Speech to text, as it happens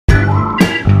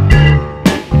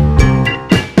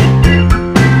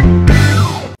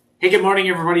Hey, good morning,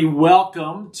 everybody.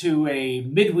 Welcome to a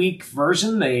midweek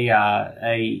version,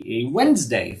 a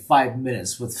Wednesday 5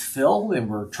 minutes with Phil, and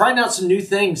we're trying out some new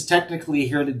things technically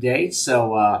here today.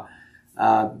 So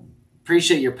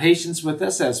appreciate your patience with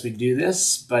us as we do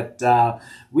this, but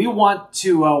we want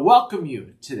to welcome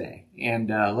you today and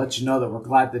let you know that we're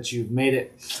glad that you've made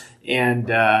it, and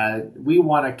we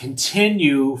want to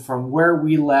continue from where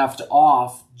we left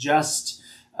off just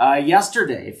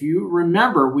yesterday. If you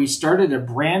remember, we started a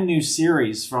brand new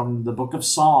series from the book of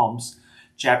Psalms,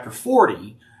 chapter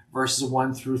 40, verses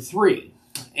 1 through 3.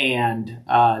 And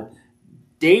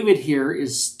David here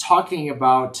is talking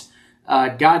about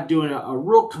God doing a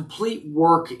real complete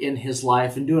work in his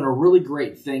life and doing a really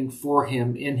great thing for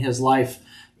him in his life.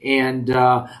 And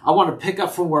I want to pick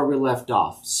up from where we left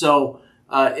off. So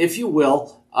if you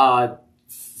will,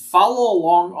 follow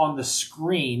along on the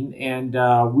screen, and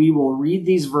we will read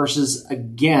these verses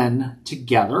again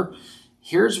together.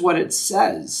 Here's what it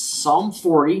says. Psalm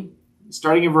 40,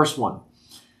 starting in verse 1.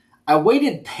 I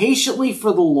waited patiently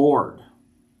for the Lord.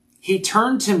 He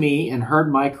turned to me and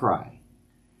heard my cry.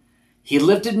 He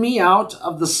lifted me out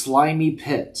of the slimy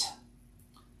pit,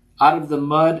 out of the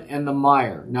mud and the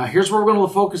mire. Now, here's what we're going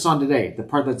to focus on today, the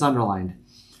part that's underlined.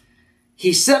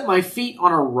 He set my feet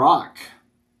on a rock,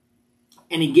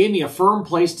 and he gave me a firm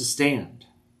place to stand.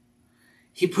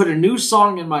 He put a new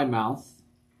song in my mouth,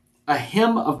 a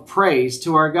hymn of praise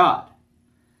to our God.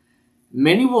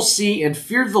 Many will see and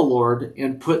fear the Lord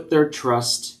and put their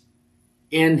trust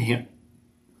in him.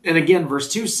 And again, verse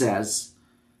 2 says,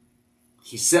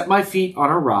 he set my feet on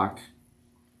a rock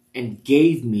and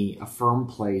gave me a firm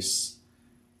place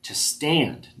to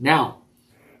stand. Now,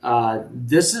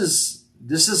 this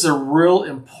is a real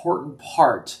important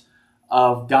part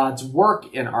of God's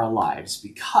work in our lives,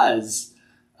 because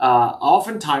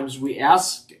oftentimes we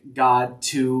ask God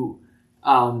to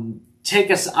take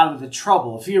us out of the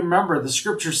trouble. If you remember, the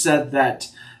scripture said that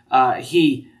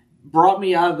he brought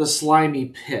me out of the slimy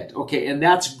pit. Okay, and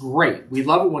that's great. We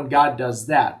love it when God does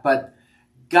that, but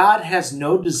God has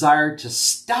no desire to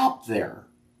stop there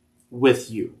with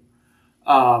you.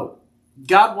 God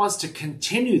wants to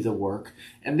continue the work,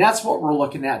 and that's what we're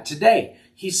looking at today.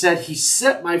 He said, he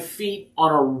set my feet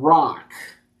on a rock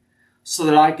so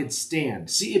that I could stand.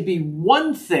 See, it'd be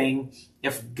one thing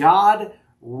if God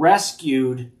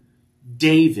rescued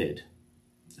David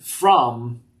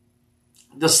from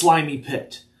the slimy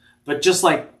pit, but just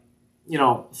like,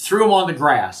 threw him on the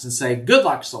grass and say, good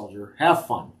luck, soldier, have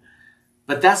fun.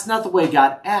 But that's not the way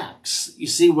God acts. You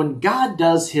see, when God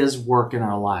does his work in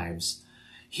our lives,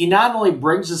 he not only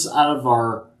brings us out of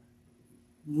our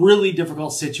really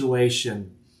difficult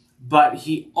situation, but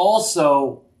he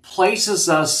also places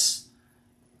us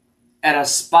at a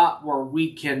spot where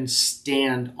we can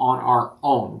stand on our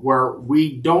own, where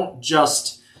we don't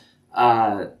just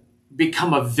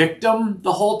become a victim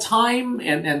the whole time,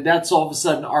 and that's all of a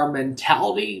sudden our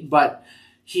mentality, but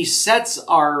he sets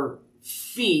our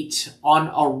feet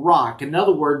on a rock. In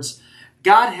other words,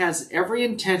 God has every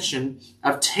intention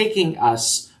of taking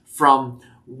us from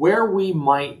where we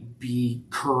might be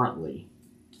currently,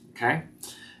 okay?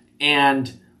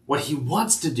 And what he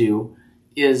wants to do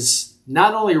is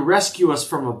not only rescue us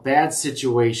from a bad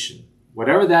situation,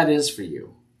 whatever that is for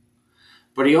you,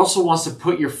 but he also wants to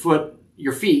put your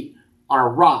feet on a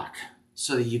rock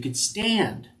so that you could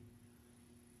stand,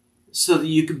 so that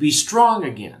you could be strong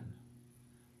again,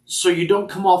 so you don't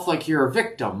come off like you're a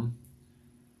victim.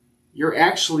 You're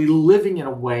actually living in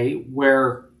a way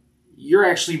where you're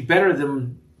actually better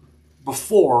than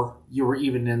before you were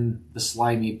even in the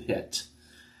slimy pit.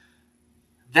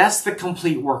 That's the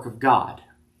complete work of God.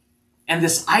 And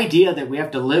this idea that we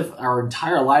have to live our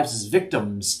entire lives as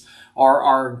victims, or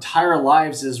our entire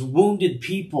lives as wounded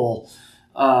people,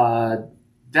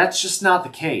 that's just not the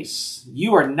case.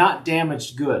 You are not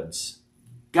damaged goods.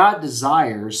 God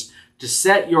desires to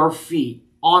set your feet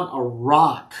on a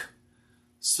rock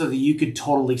so that you could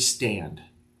totally stand.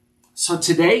 So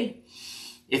today,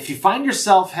 if you find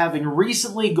yourself having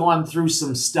recently gone through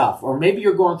some stuff, or maybe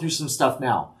you're going through some stuff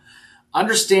now,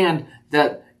 understand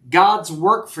that God's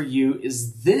work for you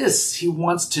is this. He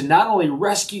wants to not only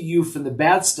rescue you from the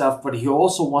bad stuff, but he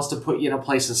also wants to put you in a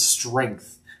place of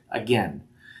strength again.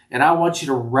 And I want you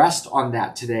to rest on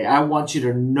that today. I want you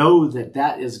to know that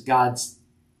that is God's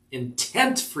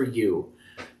intent for you,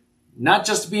 not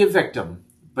just to be a victim,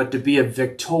 but to be a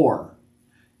victor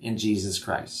in Jesus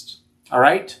Christ. All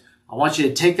right? I want you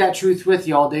to take that truth with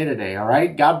you all day today. All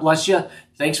right? God bless you.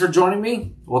 Thanks for joining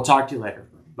me. We'll talk to you later.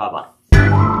 Bye-bye.